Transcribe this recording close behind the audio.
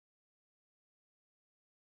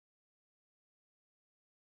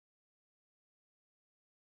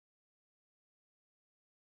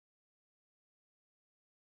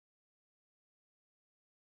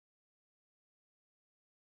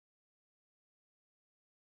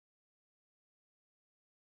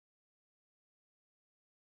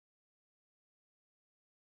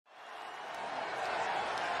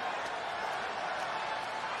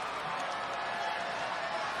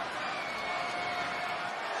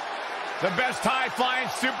The best high-flying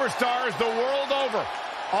superstars the world over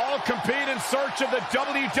all compete in search of the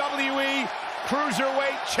WWE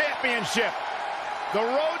Cruiserweight Championship. The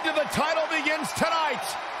road to the title begins tonight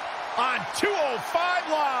on 205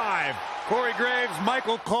 Live. Corey Graves,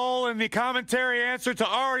 Michael Cole, and the commentary answer to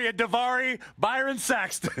Arya Daivari, Byron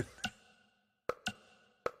Saxton.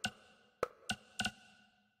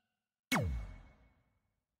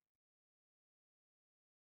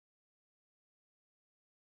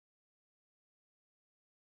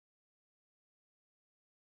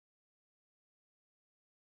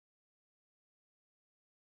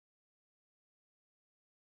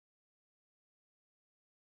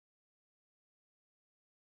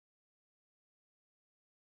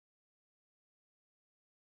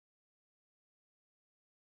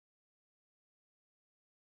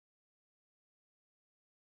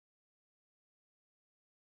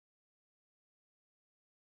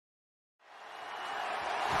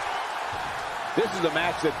 This is a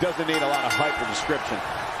match that doesn't need a lot of hype or description.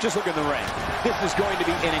 Just look in the ring. This is going to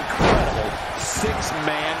be an incredible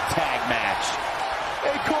six-man tag match.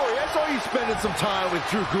 Hey, Corey, I saw you spending some time with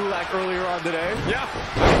Drew Gulak earlier on today. Yeah,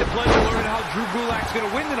 I had the pleasure of learning how Drew Gulak's going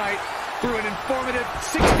to win tonight through an informative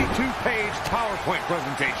 62-page PowerPoint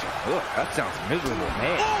presentation. Look, that sounds miserable,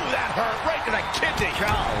 man. Oh, that hurt right to the kidney.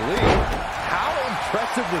 Golly. How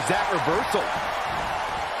impressive was that reversal?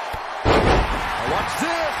 Watch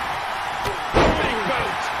this. Big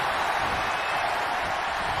boot.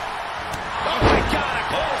 Oh, my God, a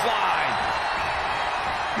clothesline.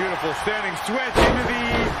 Beautiful standing switch into the...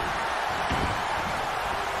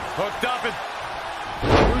 Hooked up and...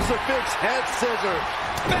 Crucifix head scissors.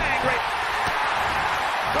 Bang, right.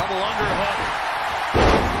 Double underhook.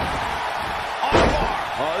 On bar.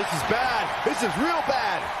 Oh, this is bad. This is real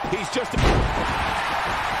bad. He's just...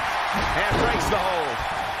 And breaks the hold.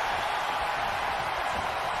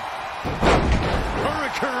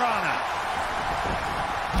 Hurricanrana.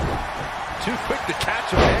 Too quick to catch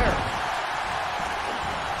him there.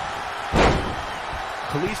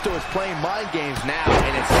 Kalisto is playing mind games now,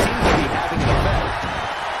 and it seems to be having an effect.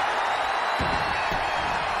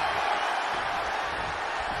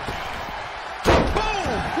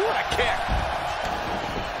 Boom! What a kick.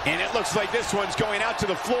 And it looks like this one's going out to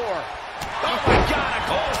the floor. Oh, my God, a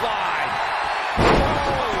clothesline.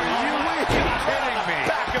 Oh, you are kidding me.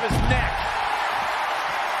 Back of his neck.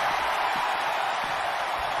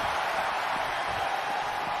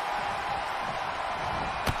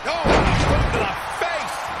 Oh, boot to the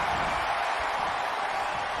face.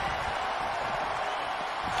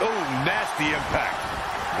 Oh, nasty impact.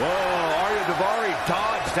 Whoa, Arya Daivari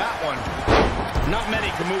dodged that one. Not many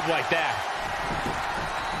can move like that.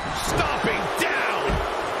 Stomping down.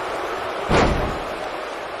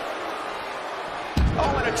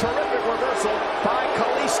 Oh, and a terrific reversal by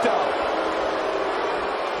Kalisto.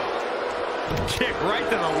 Kick right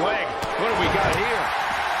to the leg. What do we got here?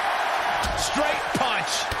 Straight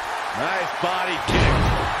punch. Nice body kick.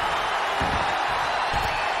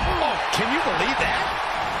 Oh, can you believe that?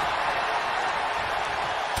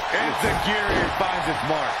 And Zagiri finds its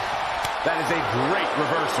mark. That is a great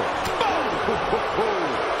reversal.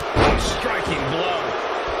 Boom! A striking blow.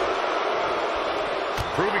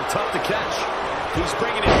 Proving tough to catch. He's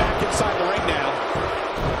bringing it back inside the ring now.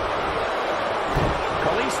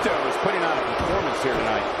 Kalisto is putting on a performance here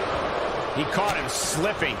tonight. He caught him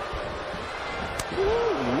slipping.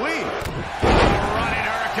 Ooh-wee. Running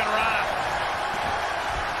Hurricanrana.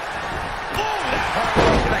 Boom! That hurt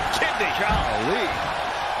to the kidney. Golly.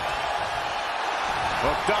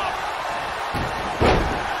 Hooked up.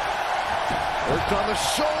 Worked on the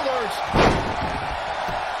shoulders.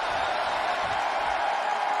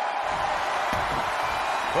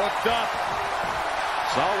 Hooked up.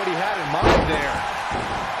 Saw what he had in mind there.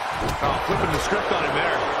 Oh, flipping the script on him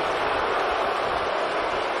there.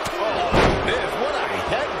 Oh, this, what a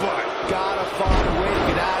headbutt. Gotta find a way to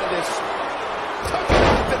get out of this. Took it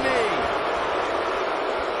off the knee.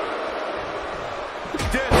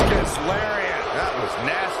 Discus lariat. That was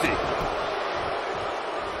nasty.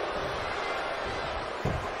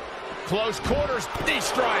 Close quarters, knee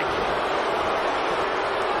strike.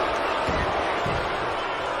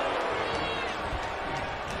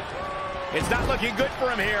 It's not looking good for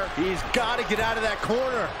him here. He's got to get out of that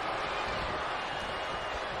corner.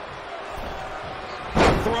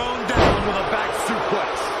 Thrown down with a back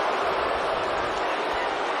suplex.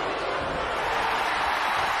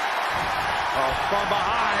 Oh, from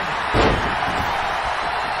behind.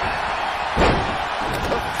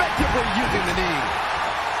 Effectively using the knee.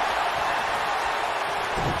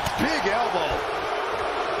 Big elbow.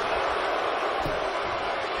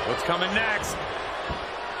 What's coming next?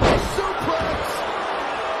 Super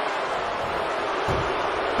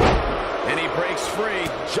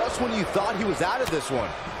Just when you thought he was out of this one.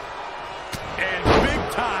 And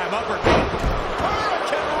big-time uppercut.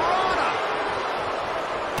 Hurricane Rana!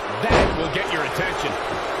 That will get your attention.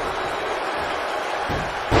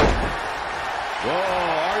 Whoa,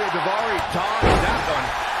 Davari dodged that one.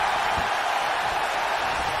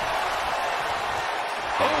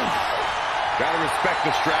 Oh! Gotta respect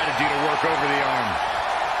the strategy to work over the arm.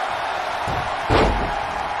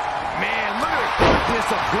 Man, look at the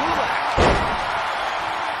quickness of Gulak.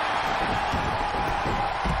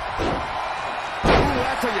 Ooh,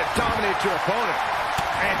 that's how you dominate your opponent.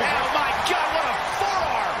 And oh my God, what a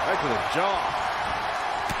forearm! Right to the jaw.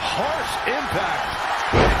 Harsh impact.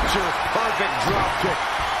 Picture perfect drop kick.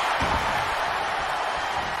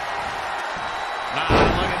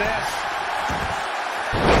 Look at this.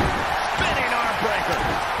 Spinning arm breaker.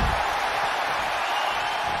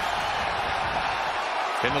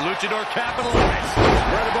 Can the luchador capitalize?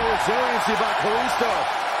 Incredible resiliency by Kalisto.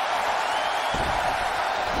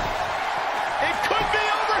 It could be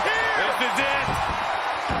over here. This is it.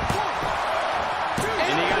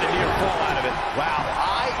 And he got a near fall out of it. Wow,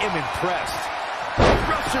 I am impressed.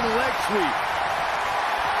 Russian leg sweep.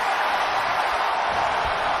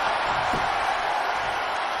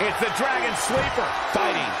 It's the Dragon Sleeper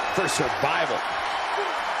fighting for survival.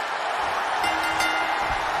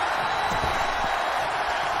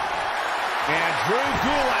 And Drew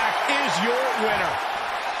Gulak is your winner.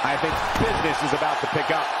 I think business is about to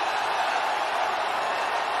pick up.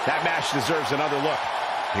 That match deserves another look.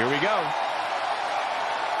 Here we go.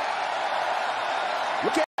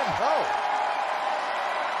 Look at him go.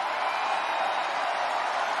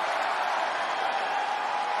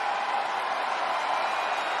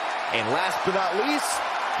 And last but not least,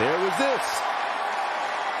 there was this.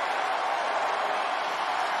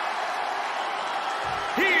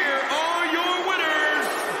 Here are your winners,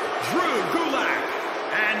 Drew Gulak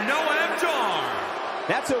and Noam Dar.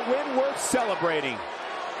 That's a win worth celebrating.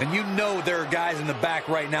 And you know there are guys in the back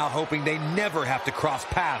right now hoping they never have to cross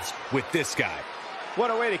paths with this guy.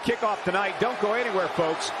 What a way to kick off tonight. Don't go anywhere,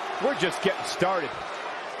 folks. We're just getting started.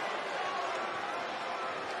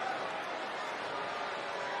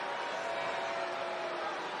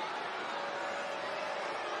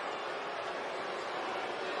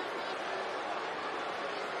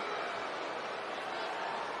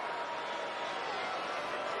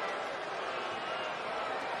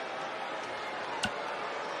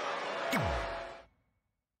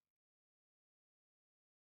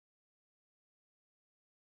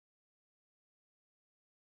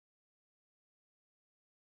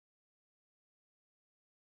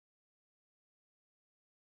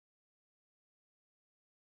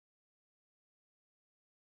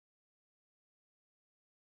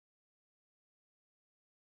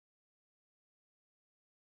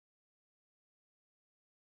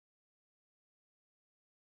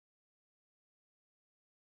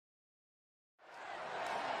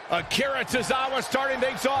 Akira Tozawa starting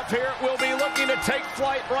things off here. Will be looking to take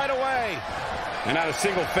flight right away. And not a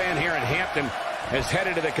single fan here in Hampton has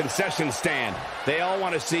headed to the concession stand. They all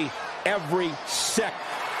want to see every second.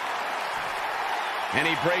 And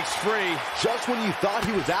he breaks free. Just when you thought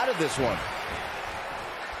he was out of this one.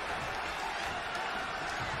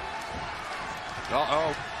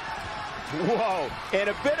 Uh-oh. Whoa, and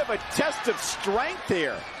a bit of a test of strength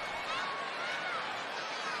here.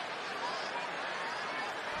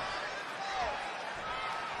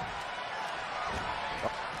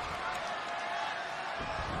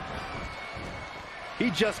 He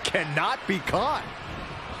just cannot be caught.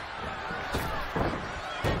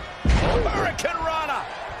 Hurricane Rana.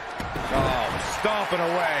 Oh, stomping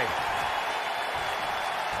away.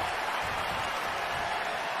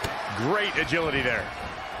 Great agility there.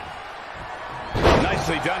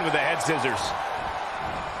 Nicely done with the head scissors.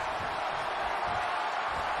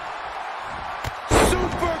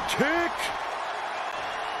 Super kick.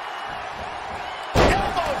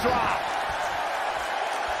 Elbow drop.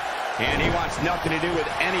 And he wants nothing to do with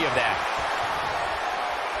any of that.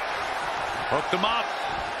 Hooked him up.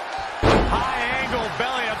 High angle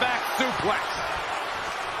belly to back suplex.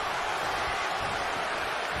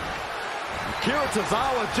 Akira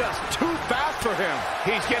Tozawa just too fast for him.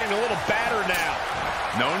 He's getting a little battered now.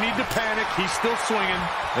 No need to panic. He's still swinging.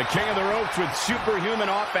 The king of the ropes with superhuman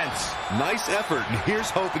offense. Nice effort, and here's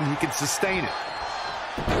hoping he can sustain it.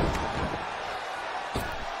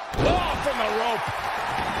 Oh, from the rope.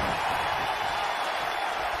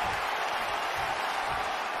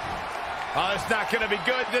 Oh, it's not going to be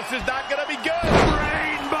good. This is not going to be good.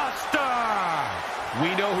 Brainbuster!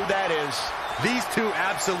 We know who that is. These two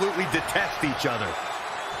absolutely detest each other.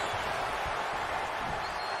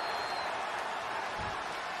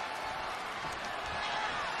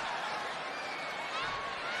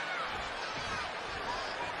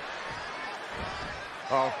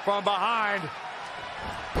 Oh, from behind.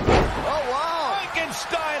 Oh, wow.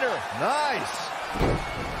 Frankensteiner. Nice.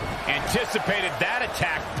 Anticipated that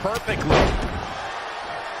attack perfectly.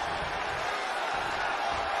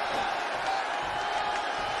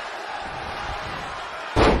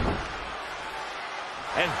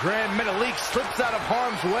 And Grand Metalik slips out of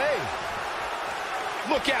harm's way.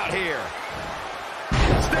 Look out here.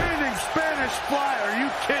 Standing Spanish fly. Are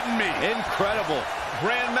you kidding me? Incredible.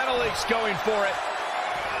 Grand Metalik's going for it.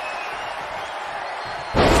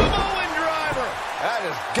 Samoan driver. That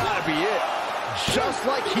has got to be it. Just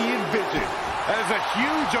like he envisioned. That is a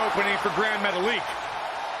huge opening for Grand Metalik.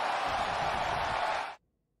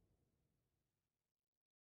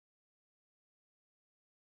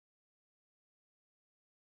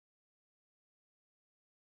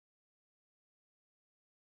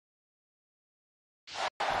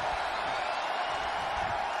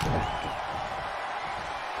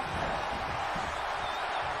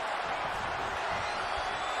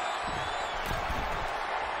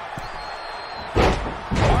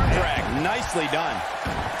 Nicely done.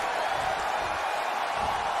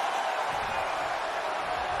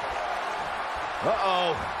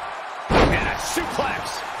 Uh-oh. And a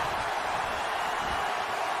suplex.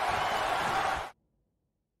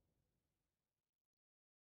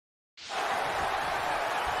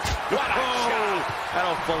 What a shot.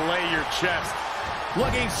 That'll fillet your chest.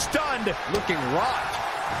 Looking stunned. Looking rocked.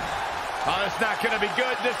 Oh, that's not going to be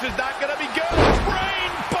good. This is not going to be good.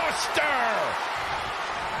 Brain buster.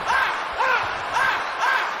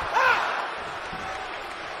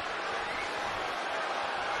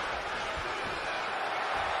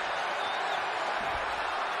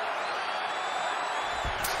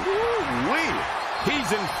 Woo-wee.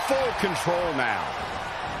 He's in full control now.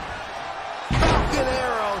 Falcon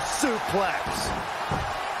Arrow suplex.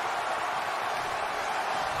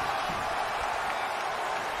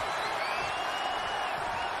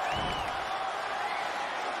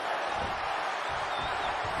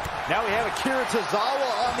 Now we have Akira Tozawa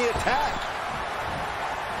on the attack.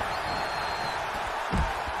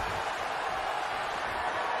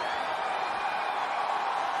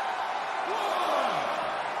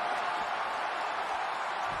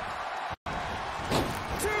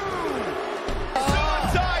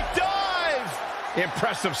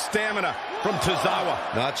 Impressive stamina from Tozawa.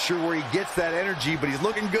 Not sure where he gets that energy, but he's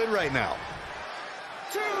looking good right now.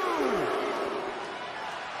 2,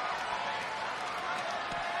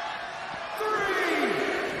 3.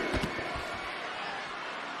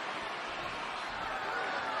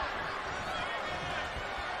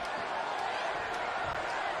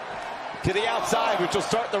 To the outside, which will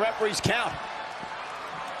start the referee's count.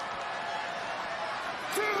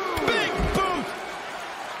 Big boot.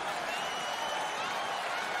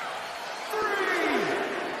 3,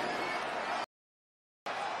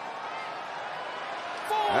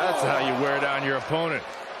 4. That's how you wear down your opponent.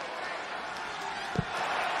 5.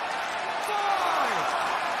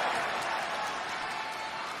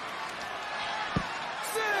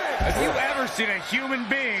 Have you ever seen a human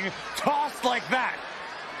being tossed like that?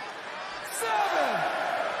 7.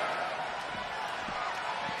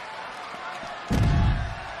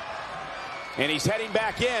 And he's heading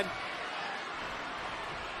back in. 8.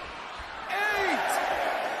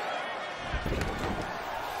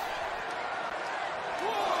 1.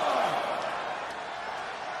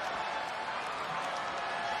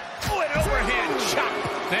 Oh, an overhand chop.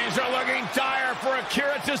 Things are looking dire for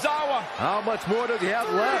Akira Tozawa. How much more does he have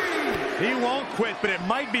left? He won't quit, but it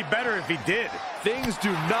might be better if he did. Things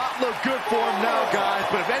do not look good for him now, guys,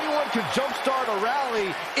 but if anyone can jumpstart a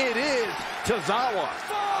rally, it is Tozawa.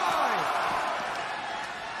 5.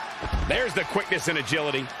 There's the quickness and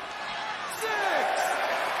agility. 6.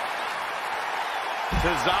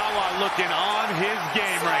 Tozawa looking on his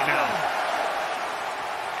game right now.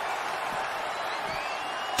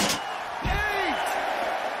 8.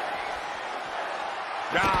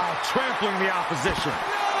 Ah, trampling the opposition. 9.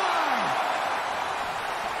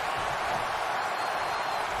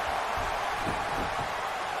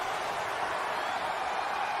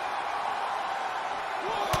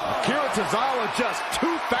 Akira Tozawa just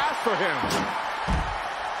too fast for him.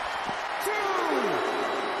 2.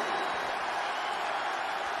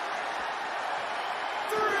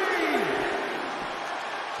 3.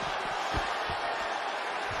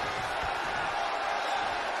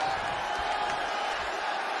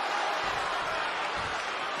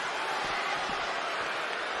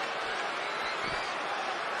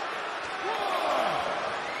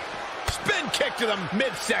 Spin kick to the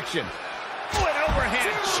midsection. Oh, an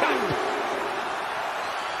overhand chop.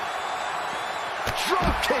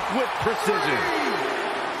 Drop kick with precision.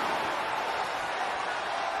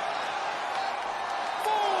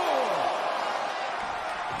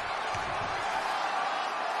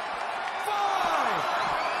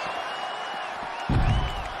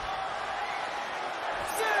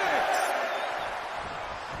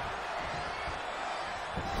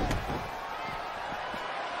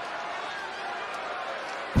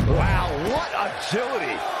 Wow, what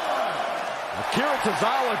agility. Akira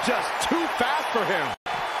Tozawa just too fast for him.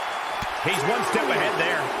 He's one step ahead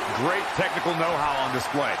there. Great technical know-how on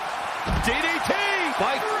display. DDT!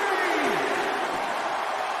 Fight.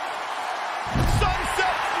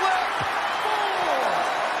 Sunset flip! 4!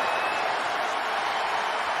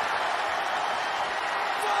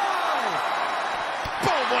 5!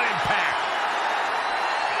 Boom, what impact!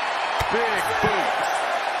 Big boots.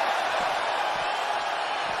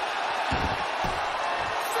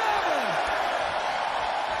 7,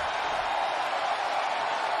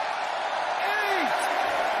 8,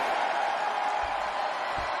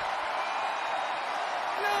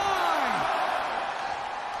 9,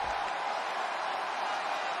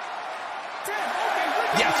 10.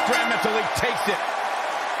 Yes, Grand Mental League takes it.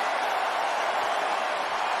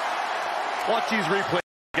 Watch these replays,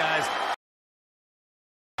 guys.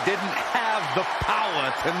 Didn't have the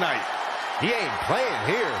power tonight. He ain't playing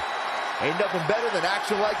here. Ain't nothing better than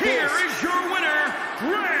action like this. Here is your winner,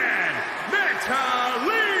 Grand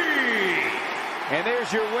Metalik. And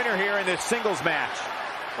there's your winner here in this singles match.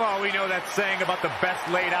 Well, we know that saying about the best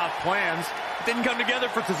laid out plans didn't come together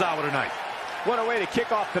for Tozawa tonight. What a way to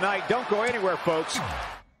kick off tonight. Don't go anywhere, folks.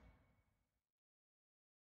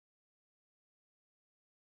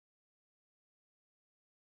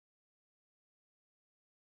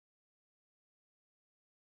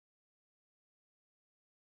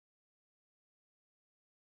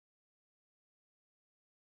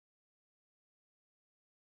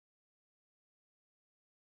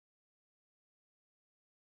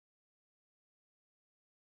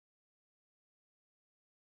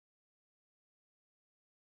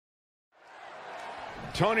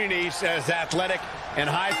 Tony Nese as athletic and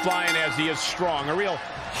high-flying as he is strong. A real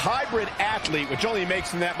hybrid athlete, which only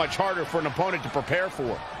makes him that much harder for an opponent to prepare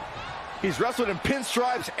for. He's wrestled in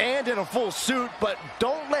pinstripes and in a full suit, but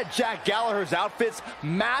don't let Jack Gallagher's outfits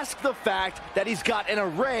mask the fact that he's got an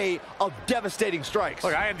array of devastating strikes.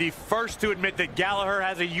 Look, I am the first to admit that Gallagher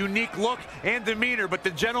has a unique look and demeanor, but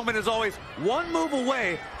the gentleman is always one move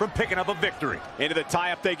away from picking up a victory. Into the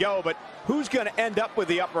tie-up they go, but who's going to end up with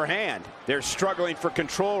the upper hand? They're struggling for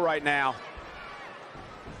control right now.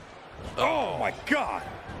 Oh, my God.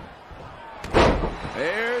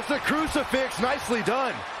 There's the crucifix. Nicely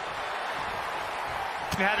done.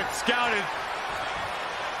 Had it scouted.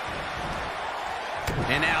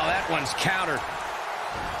 And now that one's countered.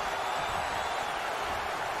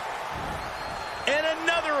 And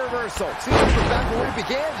another reversal. Seems like we're back where we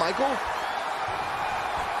began, Michael.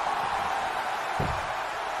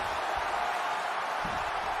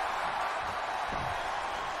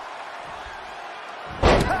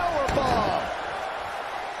 Powerbomb.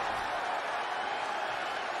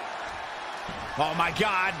 Oh, my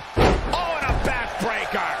God. Oh, and a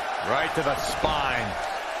backbreaker. Right to the spine.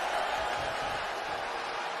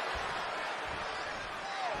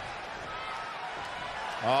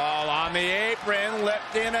 All on the apron,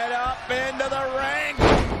 lifting it up into the ring.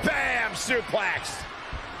 Bam! Suplex.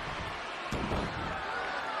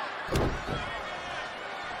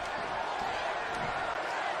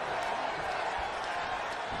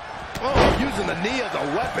 Oh, using the knee as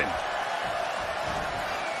a weapon.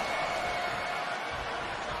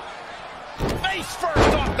 Face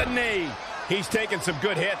first off the knee. He's taking some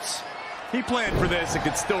good hits. He planned for this and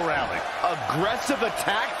could still rally. Aggressive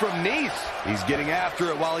attack from Nese. He's getting after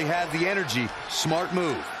it while he has the energy. Smart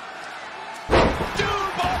move.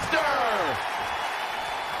 Dude Buster!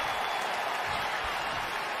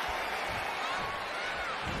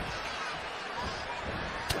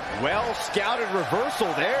 Well scouted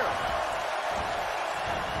reversal there.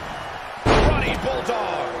 Running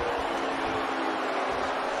Bulldog.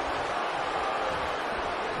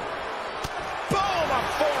 Boom! A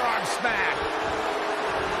forearm smack.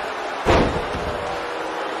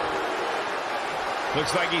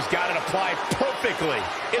 Looks like he's got it applied perfectly.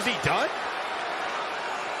 Is he done?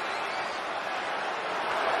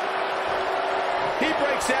 He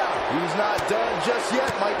breaks out. He's not done just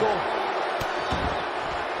yet, Michael.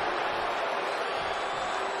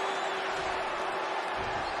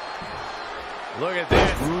 Look at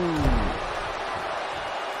this.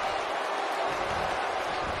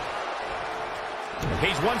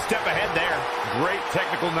 He's one step ahead there. Great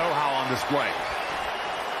technical know-how on display.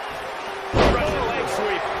 Russian leg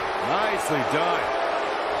sweep. Nicely done.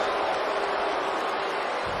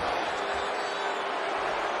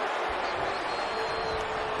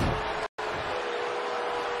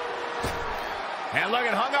 And look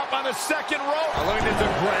at hung up on the second rope. Look at this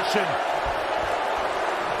aggression.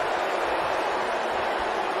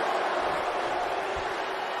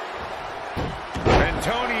 And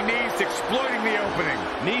Tony Nese exploiting the opening.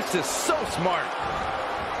 Nese is so smart.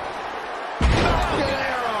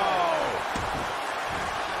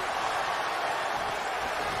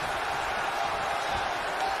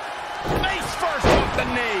 Face first off the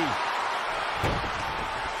knee.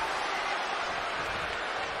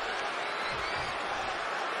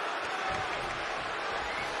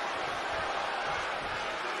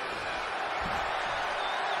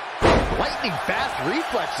 Lightning fast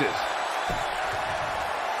reflexes.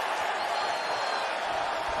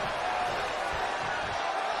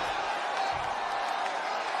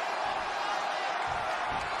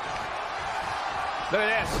 Look at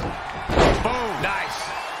this. Boom. Nice.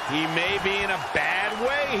 He may be in a bad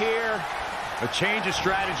way here. A change of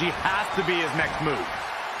strategy has to be his next move.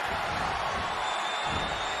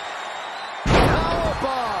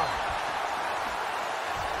 Powerbomb.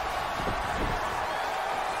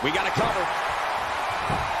 We got to cover.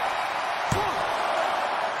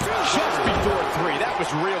 Just before 3. That was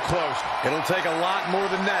real close. It'll take a lot more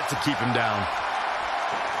than that to keep him down.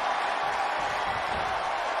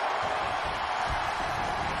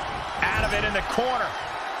 Out of it in the corner.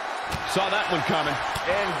 Saw that one coming.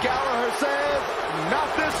 And Gallagher says, not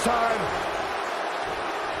this time.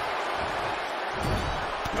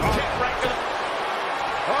 Kick right to the...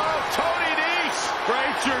 Oh, Tony Nese.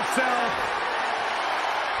 Brace yourself.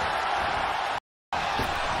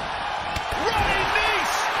 Running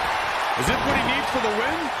Nese. Is this what he needs for the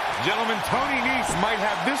win? Gentlemen, Tony Nese might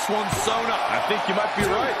have this one sewn up. I think you might be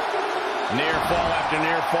right. Near fall after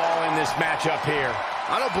near fall in this matchup here.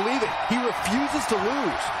 I don't believe it. He refuses to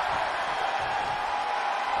lose.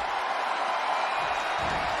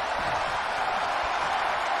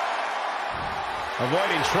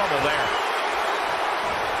 Avoiding trouble there.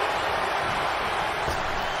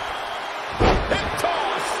 Hip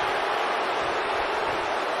toss.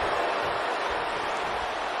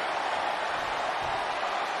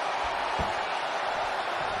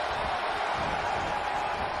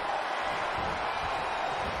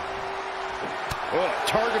 Oh,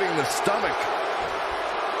 targeting the stomach.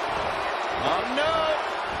 Oh, no.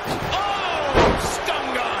 Oh, stun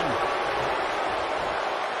gun.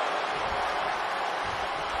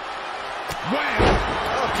 Wham.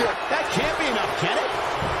 Okay, that can't be enough, can it?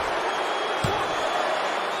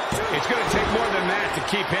 It's going to take more than that to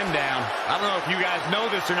keep him down. I don't know if you guys know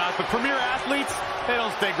this or not, but premier athletes, they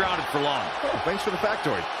don't stay grounded for long. Oh, thanks for the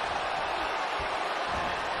factoid.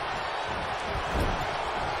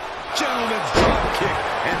 Gentleman's drop kick,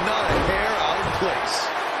 and not a hair out of place.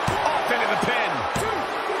 Off into the pin.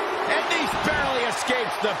 And Nese barely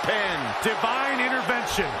escapes the pin. Divine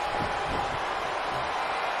intervention.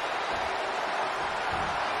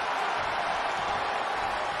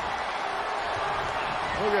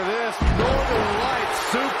 Look at this. Northern Lights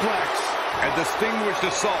suplex. A distinguished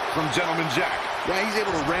assault from Gentleman Jack. Yeah, he's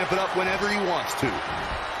able to ramp it up whenever he wants to.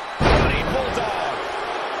 Running Bulldog.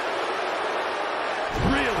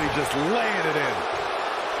 Really just laying it in.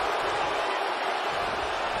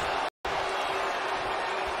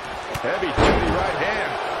 Heavy-duty right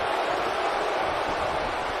hand.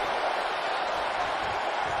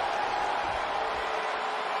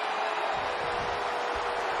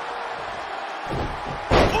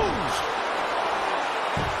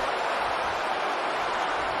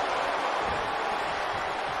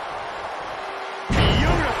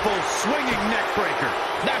 Swinging neck breaker.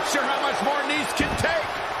 Not sure how much more Nese can take.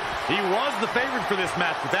 He was the favorite for this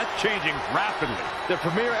match, but that's changing rapidly. The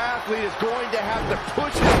premier athlete is going to have to push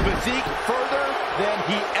his physique further than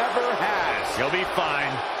he ever has. He'll be fine.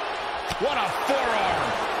 What a forearm.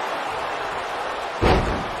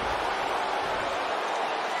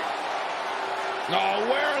 Oh,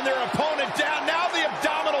 wearing their opponent down. Now the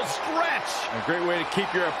abdominal stretch. A great way to keep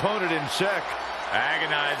your opponent in check.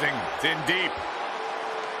 Agonizing. It's in deep.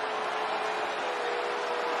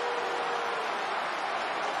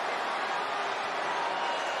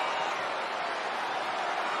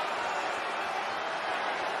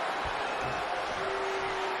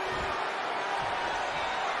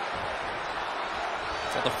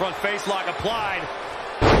 Got the front face lock applied.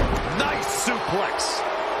 Nice suplex.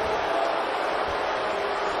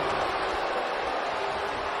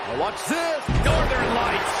 Now watch this. Northern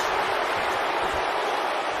Lights.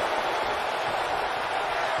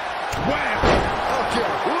 Wham!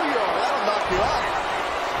 Okay, who you are? That'll knock you out.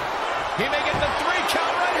 He may get the 3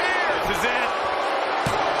 count right here. This is it.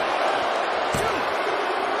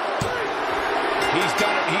 He's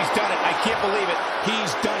done it. He's done it. I can't believe it.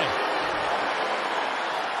 He's done it.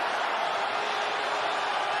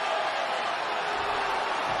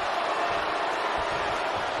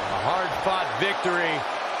 A hard-fought victory.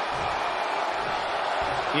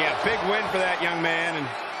 Yeah, big win for that young man. And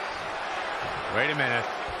wait a minute.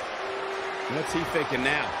 what's he thinking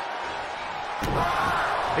now?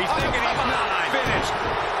 He's thinking he's not finished.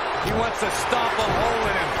 He wants to stomp a hole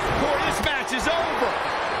in him. Boy, this match is over.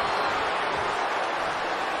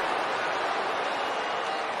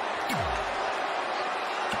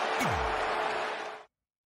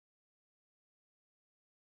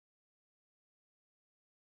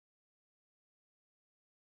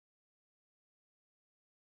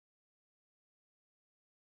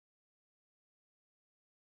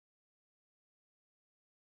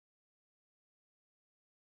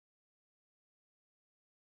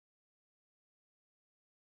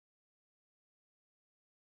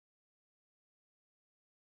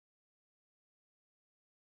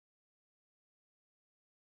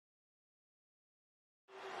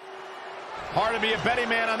 Hard to be a betting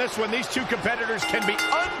man on this one. These two competitors can be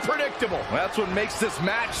unpredictable. Well, that's what makes this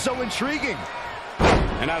match so intriguing.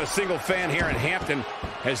 And not a single fan here in Hampton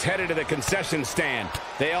has headed to the concession stand.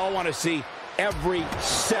 They all want to see every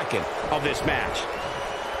second of this match.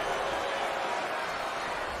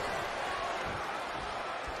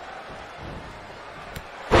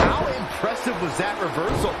 How impressive was that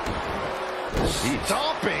reversal?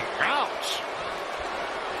 Stomping. Ouch.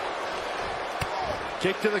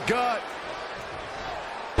 Kick to the gut.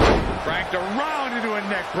 Cranked around into a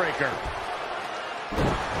neck breaker.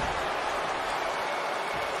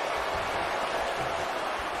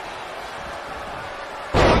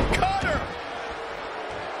 Cutter.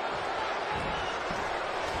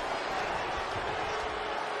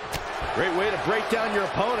 Great way to break down your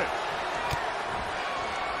opponent.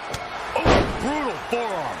 Oh, brutal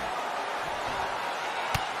forearm.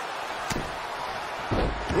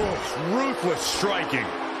 Oh, ruthless striking.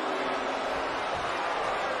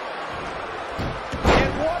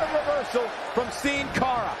 From Sin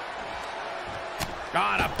Cara.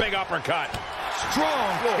 On a big uppercut.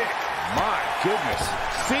 Strong kick. My goodness.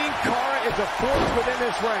 Sin Cara is a force within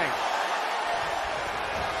this ring.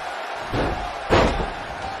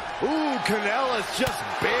 Ooh, Canela's just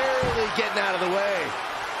barely getting out of the way.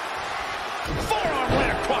 Forearm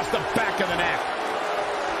right across the back of the neck.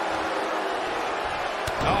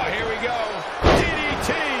 Oh, here we go.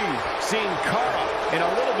 DDT. Sin Cara in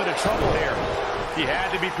a little bit of trouble here. He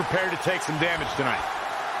had to be prepared to take some damage tonight.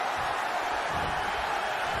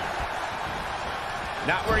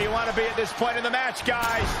 Not where you want to be at this point in the match,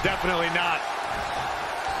 guys. Definitely not.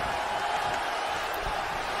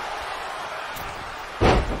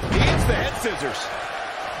 He hits the head scissors.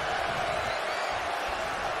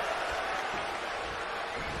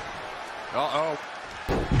 Uh-oh.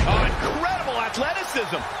 Oh, incredible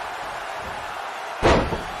athleticism.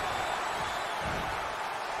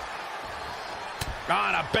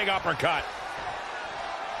 On a big uppercut.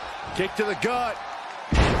 Kick to the gut.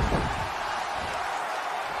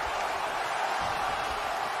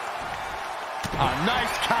 A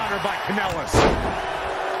nice counter by Canellas.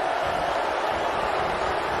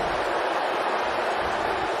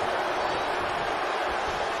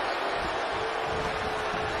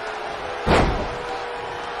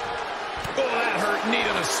 Oh, that hurt. Knee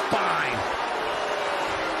to the spine.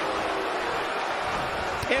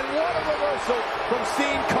 And what a reversal from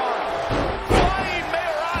Sin Cara. Flying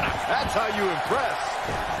Mayorana. That's how you impress.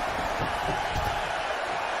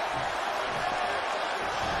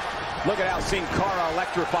 Look at how Sin Cara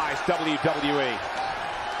electrifies WWE.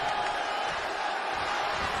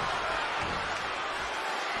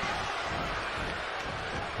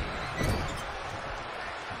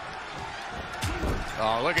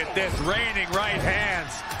 Oh, look at this. Raining right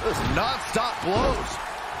hands. Those non-stop blows.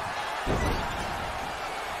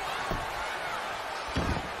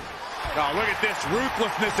 Oh, look at this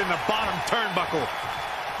ruthlessness in the bottom turnbuckle.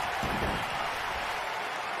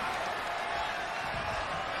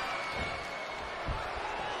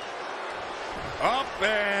 Up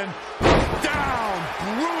and down.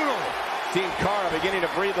 Brutal. Sin Cara beginning to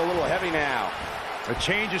breathe a little heavy now. A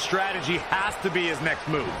change of strategy has to be his next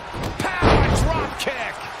move. Power drop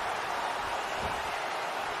kick.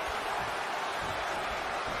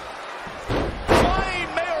 Flying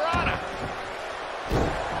Mayorana.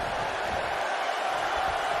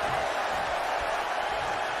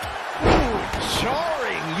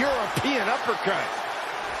 Jarring European uppercut.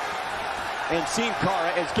 And Sin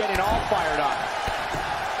Cara is getting all fired up.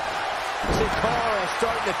 Sin Cara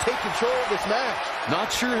starting to take control of this match.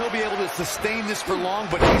 Not sure he'll be able to sustain this for long,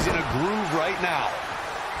 but he's in a groove right now.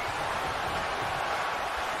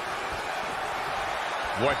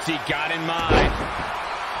 What's he got in mind?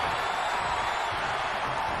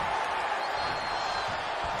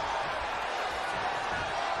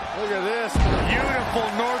 Look at this.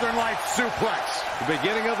 Beautiful Northern Lights suplex. The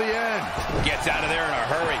beginning of the end. Gets out of there in a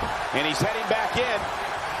hurry. And he's heading back in.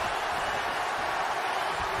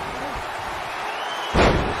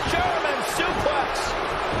 German suplex.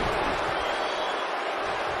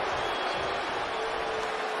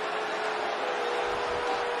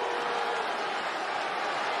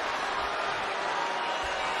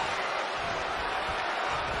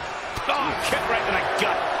 Oh, kick right in the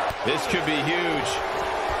gut. This could be huge.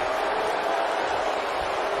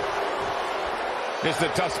 This is a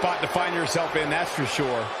tough spot to find yourself in, that's for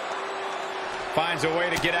sure. Finds a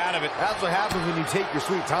way to get out of it. That's what happens when you take your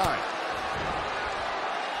sweet time.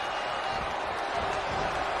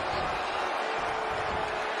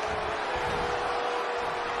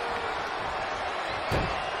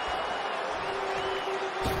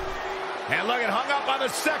 And look, it hung up on the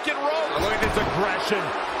second rope. Look at this aggression.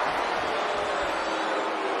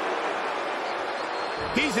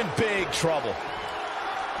 He's in big trouble.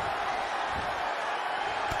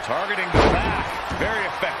 Targeting the back. Very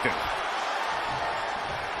effective.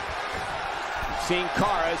 Seeing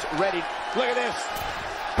Cara's ready. Look at this.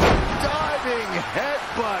 Diving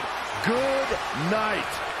headbutt. Good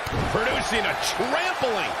night. Producing a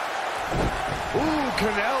trampling. Ooh,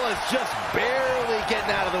 Canela's just barely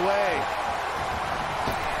getting out of the way.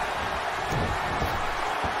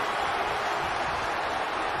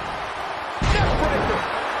 Neckbreaker.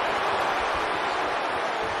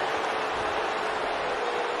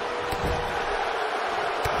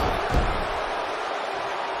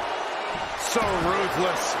 So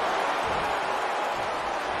ruthless.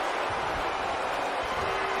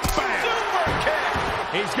 Bam. Super kick.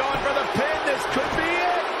 He's going for the pin. This could be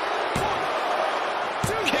it.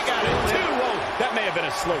 Kick out at 2. Whoa, that may have been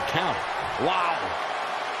a slow count. Wow.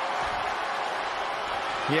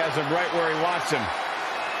 He has him right where he wants him.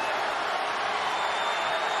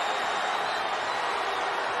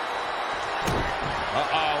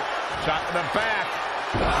 Uh-oh. Shot to the back.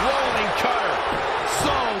 Rolling cutter.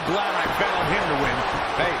 So glad I bet on him to win.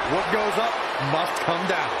 Hey, what goes up must come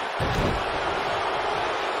down.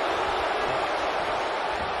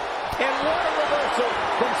 And what a reversal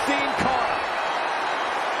from Sin Cara.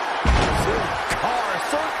 Cara,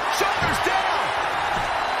 shoulders down.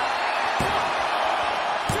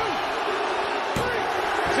 1, 2, 3.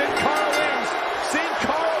 Sin Cara wins. Sin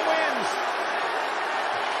Cara wins.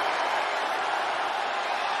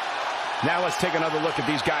 Now let's take another look at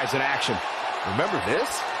these guys in action. Remember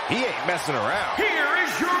this? He ain't messing around. Here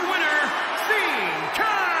is your winner, Sin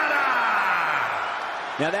Cara.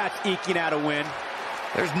 Now that's eking out a win.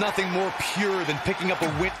 There's nothing more pure than picking up a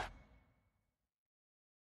win.